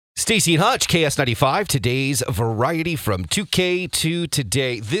Stacey and Hutch, KS95, today's variety from 2K to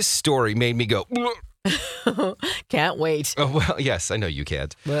today. This story made me go... Can't wait. Oh, well, yes, I know you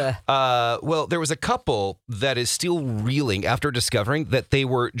can't. Well, there was a couple that is still reeling after discovering that they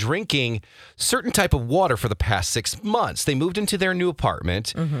were drinking certain type of water for the past 6 months. They moved into their new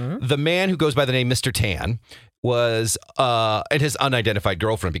apartment. Mm-hmm. The man who goes by the name Mr. Tan was and his unidentified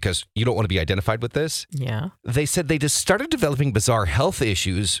girlfriend, because you don't want to be identified with this. Yeah. They said they just started developing bizarre health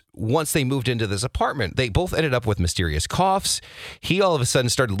issues once they moved into this apartment. They both ended up with mysterious coughs. He all of a sudden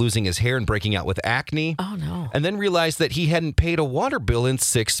started losing his hair and breaking out with acne. Oh, no. And then realized that he hadn't paid a water bill in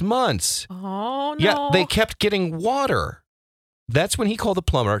 6 months. Oh, no. Yeah, they kept getting water. That's when he called the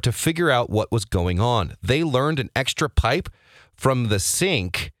plumber to figure out what was going on. They learned an extra pipe from the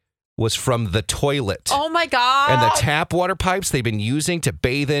sink was from the toilet. Oh, my God. And the tap water pipes they've been using to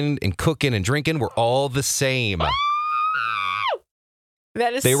bathe in and cook in and drink in were all the same.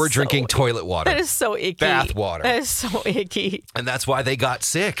 They were drinking toilet water. That is so icky. Bath water. That is so icky. And that's why they got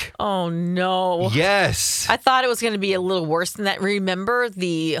sick. Oh, no. Yes. I thought it was going to be a little worse than that. Remember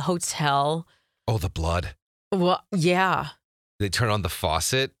the hotel? Oh, the blood. Well, yeah. They turn on the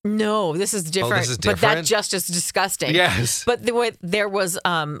faucet. No, this is different. Oh, this is different? But that's just as disgusting. Yes. But there was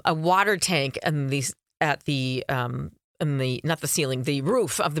a water tank in not the ceiling, the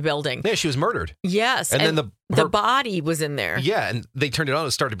roof of the building. Yeah, she was murdered. Yes. And then the body was in there. Yeah, and they turned it on and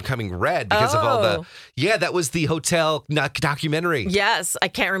it started becoming red because of all the... Yeah, that was the hotel documentary. Yes, I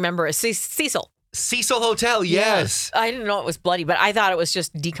can't remember it. Cecil Hotel, yes. I didn't know it was bloody, but I thought it was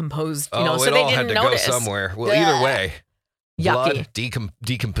just decomposed. So it they all didn't had to notice. go somewhere. Well, either way. Yucky. Blood,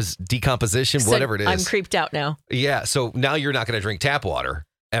 decomposition, whatever it is. I'm creeped out now. Yeah, so now you're not going to drink tap water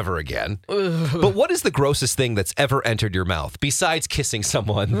ever again. Ugh. But what is the grossest thing that's ever entered your mouth besides kissing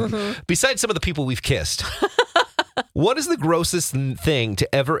someone? Mm-hmm. Besides some of the people we've kissed? What is the grossest thing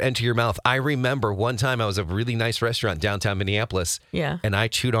to ever enter your mouth? I remember one time I was at a really nice restaurant downtown Minneapolis. Yeah. And I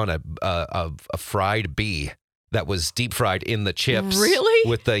chewed on a fried bee that was deep fried in the chips. Really?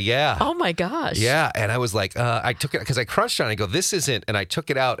 With the, yeah. Oh my gosh. Yeah. And I was like, I took it because I crunched on it. I go, this isn't. And I took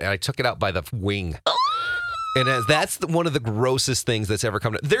it out by the wing. And that's one of the grossest things that's ever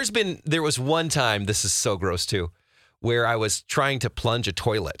come to. There was one time, this is so gross too, where I was trying to plunge a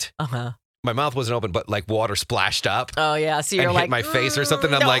toilet. Uh-huh. My mouth wasn't open, but like water splashed up. Oh, yeah. So you're and like, hit my face or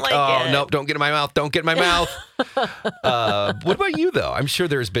something. I'm don't like, oh, it. no, don't get in my mouth. Don't get in my mouth. What about you, though? I'm sure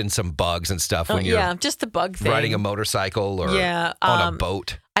there's been some bugs and stuff when you're just the bug thing. riding a motorcycle or on a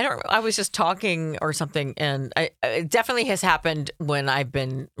boat. I was just talking or something, and it definitely has happened when I've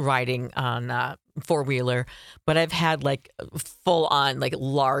been riding on four-wheeler, but I've had like full on like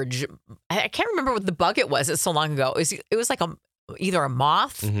large, I can't remember what the bug it was. It's so long ago. It was like either a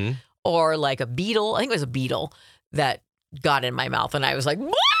moth or like a beetle. I think it was a beetle that got in my mouth, and I was like,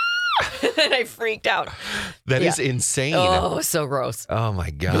 "Wah!" And I freaked out. That is insane. Oh, so gross. Oh, my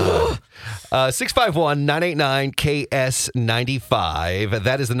God. 651-989-KS95.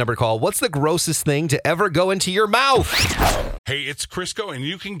 That is the number to call. What's the grossest thing to ever go into your mouth? Hey, it's Crisco, and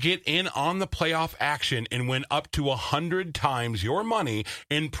you can get in on the playoff action and win up to 100 times your money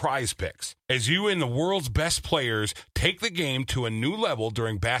in Prize Picks. As you and the world's best players take the game to a new level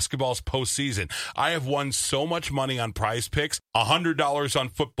during basketball's postseason. I have won so much money on Prize Picks, $100 on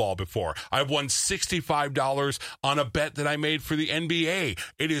football before. I've won $65 on a bet that I made for the NBA.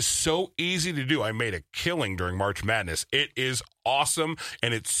 It is so easy to do. I made a killing during March Madness. It is awesome,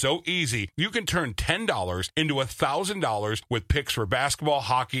 and it's so easy. You can turn $10 into $1,000 with picks for basketball,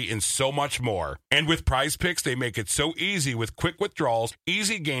 hockey, and so much more. And with Prize Picks, they make it so easy with quick withdrawals,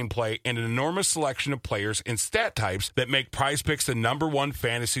 easy gameplay, and an enormous selection of players and stat types that make Prize Picks the #1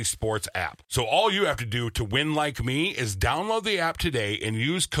 fantasy sports app. So all you have to do to win like me is download the app today and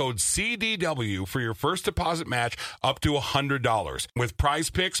use code CDW for your first deposit match up to $100. With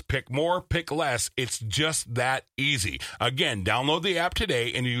Prize Picks, pick more, pick less. It's just that easy. Again, download the app today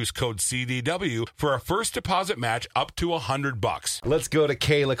and use code CDW for a first deposit match up to $100. Let's go to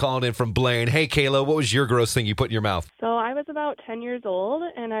Kayla calling in from Blaine. Hey, Kayla, what was your gross thing you put in your mouth? So I was about 10 years old,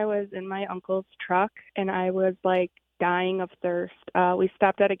 and I was in my uncle's truck, and I was like dying of thirst. We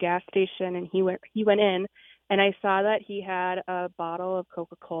stopped at a gas station, and he went in, and I saw that he had a bottle of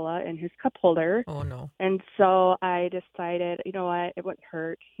Coca-Cola in his cup holder. Oh, no. And so I decided, you know what, it wouldn't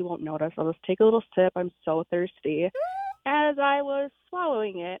hurt. He won't notice. I'll just take a little sip. I'm so thirsty. As I was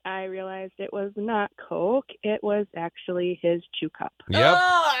swallowing it, I realized it was not Coke. It was actually his chew cup. Yep.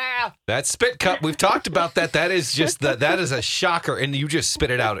 That spit cup. We've talked about that. That is just that is a shocker. And you just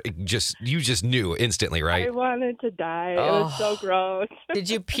spit it out. You just knew instantly, right? I wanted to die. It was so gross. Did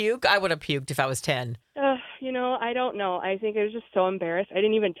you puke? I would have puked if I was 10. I don't know. I think I was just so embarrassed. I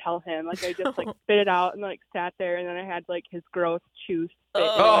didn't even tell him. Like, I just, spit it out and, sat there, and then I had, his gross chew spit.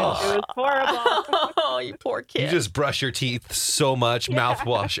 Oh. It was horrible. Oh, you poor kid. You just brush your teeth so much,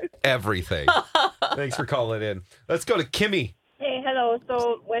 mouthwash, everything. Thanks for calling in. Let's go to Kimmy. Hey, hello.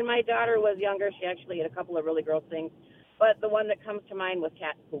 So when my daughter was younger, she actually ate a couple of really gross things, but the one that comes to mind was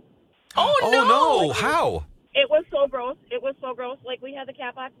cat poop. Oh, no. How? It was so gross. Like, we had the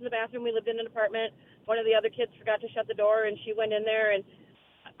cat box in the bathroom. We lived in an apartment. One of the other kids forgot to shut the door, and she went in there, and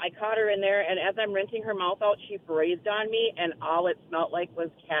I caught her in there, and as I'm rinsing her mouth out, she breathed on me, and all it smelled like was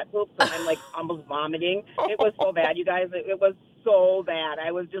cat poop, so I'm, almost vomiting. It was so bad, you guys. It was so bad.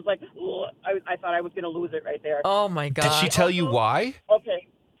 I was just like, ugh. I thought I was going to lose it right there. Oh, my God. Did she tell you why? Okay.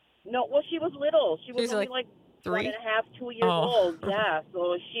 No, well, she was little. She was only 3? 1.5, 2 years old. Yeah,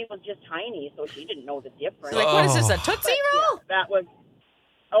 so she was just tiny, so she didn't know the difference. What is this, a Tootsie Roll? Yeah, that was.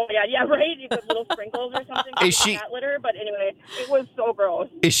 Oh yeah, right. You put little sprinkles or something. Is she cat litter? But anyway, it was so gross.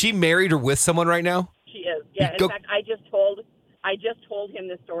 Is she married or with someone right now? She is. Yeah. In fact, I just told him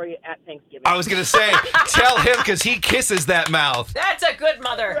this story at Thanksgiving. I was gonna say, tell him because he kisses that mouth. That's a good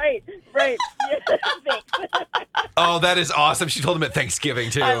mother. Right. Yeah, thanks. Oh, that is awesome. She told him at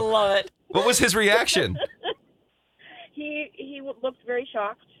Thanksgiving too. I love it. What was his reaction? He looked very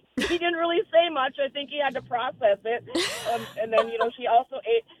shocked. He didn't really say much. I think he had to process it. And then, she also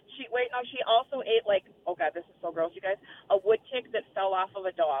ate. She also ate oh God, this is so gross, you guys. A wood tick that fell off of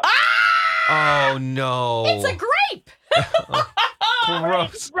a dog. Oh no! It's a grape.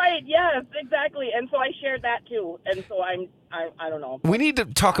 Gross. Right. Yes. Exactly. And so I shared that too. And so I don't know. We need to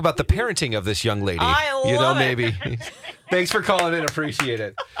talk about the parenting of this young lady. I love it. Maybe. Thanks for calling in. Appreciate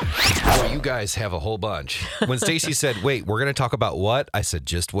it. Boy, you guys have a whole bunch. When Stacy said, "Wait, we're going to talk about what?" I said,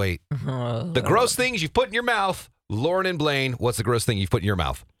 "Just wait." The gross things you've put in your mouth. Lauren and Blaine, what's the gross thing you've put in your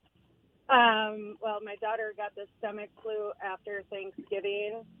mouth? Well, my daughter got the stomach flu after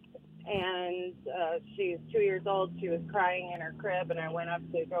Thanksgiving, and she's 2 years old. She was crying in her crib, and I went up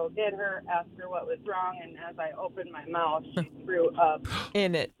to go get her, asked her what was wrong, and as I opened my mouth, she threw up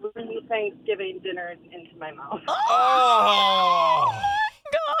In it. 3 Thanksgiving dinners into my mouth. Oh!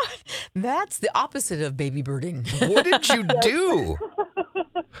 God. That's the opposite of baby birding. What did you do?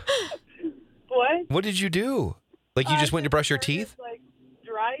 What? What did you do? Like you just went to brush your teeth? Just,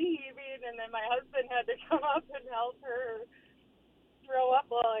 dry heaving, and then my husband had to come up and help her throw up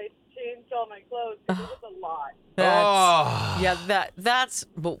while I changed all my clothes. It was a lot. That's.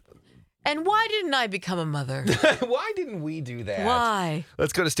 And why didn't I become a mother? Why didn't we do that? Why?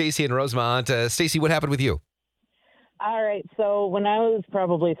 Let's go to Stacy in Rosemont. Stacy, what happened with you? All right. So when I was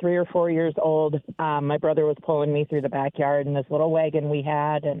probably 3 or 4 years old, my brother was pulling me through the backyard in this little wagon we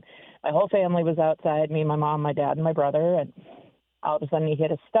had, and my whole family was outside, me, my mom, my dad, and my brother, and all of a sudden he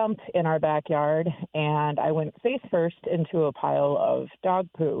hit a stump in our backyard, and I went face first into a pile of dog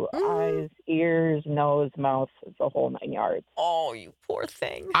poo. Eyes, ears, nose, mouth, the whole 9 yards. Oh, you poor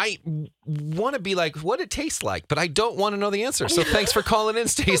thing. I want to be like, what it tastes like, but I don't want to know the answer. So thanks for calling in,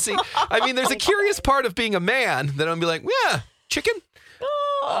 Stacy. I mean, there's a curious part of being a man that I'm be like, yeah, chicken.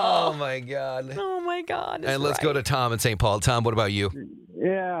 Oh my God. Oh my God. And let's go to Tom in St. Paul. Tom, what about you?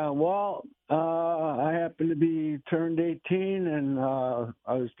 Yeah, well, I happened to be turned 18, and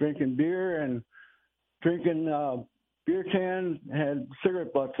I was drinking beer, and drinking beer can had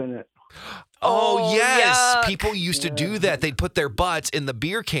cigarette butts in it. Oh, yes. yuck. People used to do that. They'd put their butts in the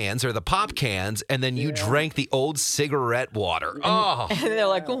beer cans or the pop cans, and then you drank the old cigarette water. Oh, And they're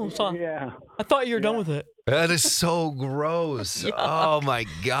like, oh, son, Yeah. I thought you were done with it. that is so gross. Oh, my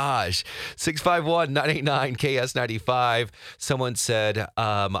gosh. 651-989-KS95. Someone said,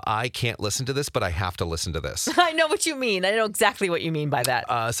 I can't listen to this, but I have to listen to this. I know what you mean. I know exactly what you mean by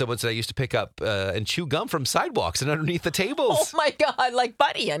that. Someone said, I used to pick up and chew gum from sidewalks and underneath the Oh tables. my God, like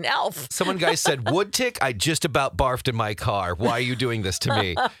Buddy and Elf. Someone guy said, wood tick, I just about barfed in my car. Why are you doing this to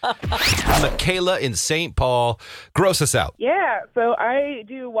me? Michaela in St. Paul. Gross us out. Yeah, so I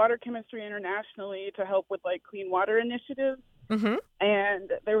do water chemistry internationally to help with clean water initiatives. Mm-hmm.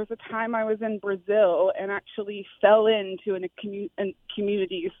 And there was a time I was in Brazil and actually fell into a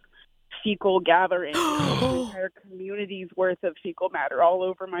community's fecal gathering. An entire community's worth of fecal matter all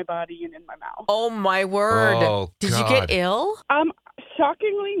over my body and in my mouth. Oh my word. Oh, Did you God. get ill?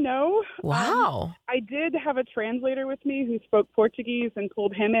 Shockingly, no. Wow. I did have a translator with me who spoke Portuguese and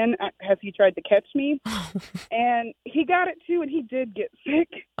pulled him in as he tried to catch me. And he got it too, and he did get sick.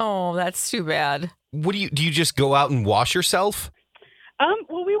 Oh, that's too bad. What do you just go out and wash yourself?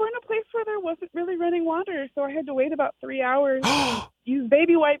 Well, we were in a place where there wasn't really running water, so I had to wait about 3 hours. Use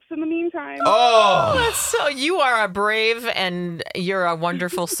baby wipes in the meantime. Oh, So you are a brave and you're a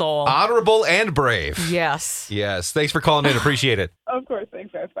wonderful soul. honorable and brave. Yes. Yes. Thanks for calling in. Appreciate it. Of course,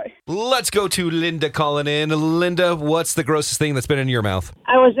 thanks, guys. Bye. Let's go to Linda calling in. Linda, what's the grossest thing that's been in your mouth?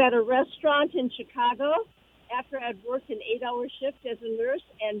 I was at a restaurant in Chicago after I'd worked an 8-hour shift as a nurse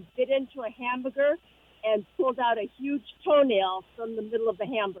and bit into a hamburger and pulled out a huge toenail from the middle of the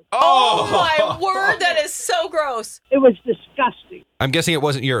hamburger. Oh my word, that is so gross. It was disgusting. I'm guessing it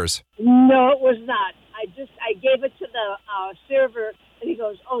wasn't yours. No, it was not. I gave it to the server, and he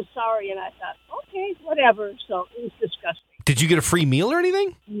goes, "Oh, sorry," and I thought, okay, whatever. So it was disgusting. Did you get a free meal or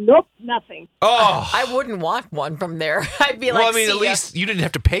anything? Nope, nothing. Oh. I wouldn't want one from there. I'd be like, Well, I mean, see at ya. least you didn't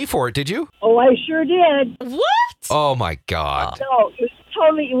have to pay for it, did you? Oh, I sure did. What? Oh, my God. No, it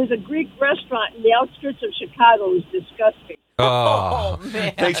was a Greek restaurant in the outskirts of Chicago. It was disgusting. Oh,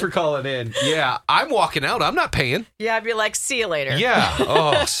 man. Thanks for calling in. Yeah, I'm walking out. I'm not paying. Yeah, I'd be like, see you later. Yeah.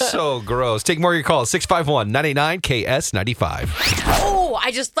 Oh, so gross. Take more of your calls. 651-989-KS95. Oh,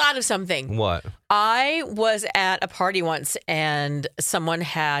 I just thought of something. What? I was at a party once and someone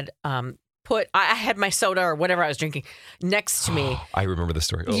had I had my soda or whatever I was drinking next to me. I remember the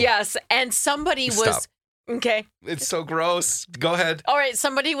story. Oh. Yes, and somebody was Stop. okay. It's so gross. Go ahead. All right,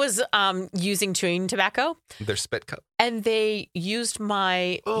 somebody was using chewing tobacco Their spit cup. and they used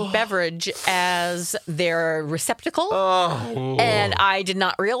my beverage as their receptacle. Oh. And I did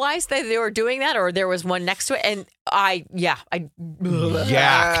not realize that they were doing that, or there was one next to it. And I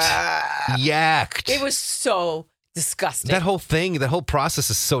Yacked. It was so disgusting. That whole thing, that whole process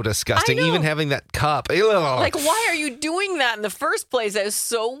is so disgusting. I know. Even having that cup. Ew. Like, why are you doing that in the first place? That is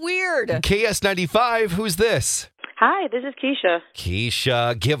so weird. KS95, who's this? Hi, this is Keisha.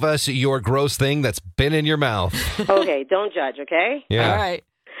 Keisha, give us your gross thing that's been in your mouth. Okay, don't judge, okay? Yeah. All right.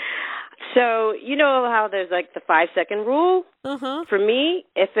 So, you know how there's like the 5-second rule? Uh-huh. For me,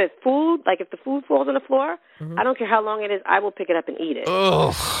 if the food falls on the floor, I don't care how long it is, I will pick it up and eat it.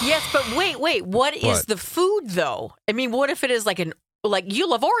 Ugh. Yes, but wait. What is the food, though? I mean, what if it is like you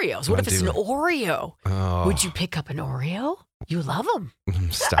love Oreos. What if it's an Oreo? Oh. Would you pick up an Oreo? You love them.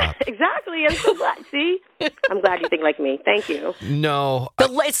 Stop. Exactly. I'm so glad. See? I'm glad you think like me. Thank you. No.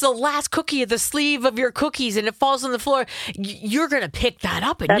 It's the last cookie of the sleeve of your cookies, and it falls on the floor. You're going to pick that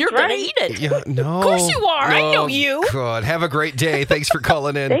up, and That's you're going to right. eat it. Yeah, no. Of course you are. I know you. God, have a great day. Thanks for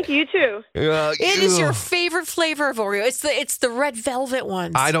calling in. Thank you, too. It is your favorite flavor of Oreo. It's the red velvet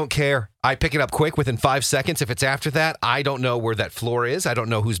ones. I don't care. I pick it up quick within 5 seconds. If it's after that, I don't know where that floor is. I don't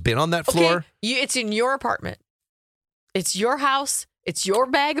know who's been on that floor. Okay, it's in your apartment. It's your house. It's your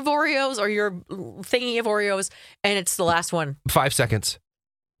bag of Oreos or your thingy of Oreos, and it's the last one. 5 seconds.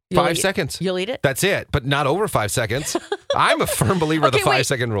 You'll 5 eat- seconds. You'll eat it? That's it, but not over 5 seconds. I'm a firm believer of the Okay, wait.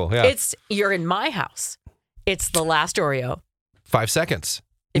 5-second rule. Yeah. You're in my house. It's the last Oreo. 5 seconds.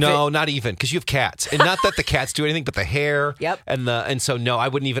 If No, not even, because you have cats. And not that the cats do anything, but the hair. Yep. And so, no, I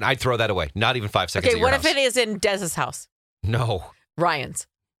wouldn't even, I'd throw that away. Not even 5 seconds Okay, at your what house. if it is in Dez's house? No. Ryan's.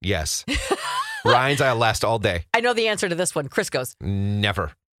 Yes. Ryan's, I'll last all day. I know the answer to this one. Crisco's.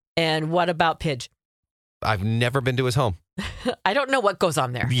 Never. And what about Pidge? I've never been to his home. I don't know what goes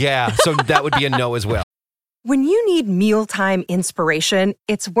on there. Yeah, so that would be a no as well. When you need mealtime inspiration,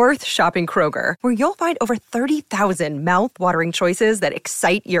 it's worth shopping Kroger, where you'll find over 30,000 mouthwatering choices that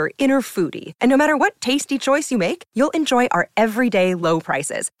excite your inner foodie. And no matter what tasty choice you make, you'll enjoy our everyday low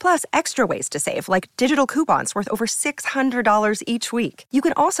prices, plus extra ways to save, like digital coupons worth over $600 each week. You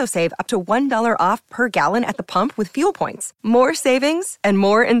can also save up to $1 off per gallon at the pump with fuel points. More savings and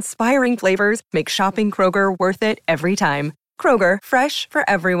more inspiring flavors make shopping Kroger worth it every time. Kroger, fresh for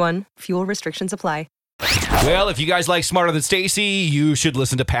everyone. Fuel restrictions apply. Well, if you guys like Smarter Than Stacy, you should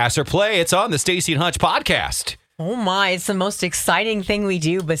listen to Pass or Play. It's on the Stacy and Hutch podcast. Oh my, it's the most exciting thing we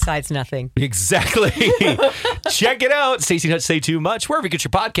do besides nothing. Exactly. Check it out. Stacy and Hutch Say Too Much, wherever you get your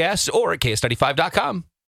podcasts or at KS95.com.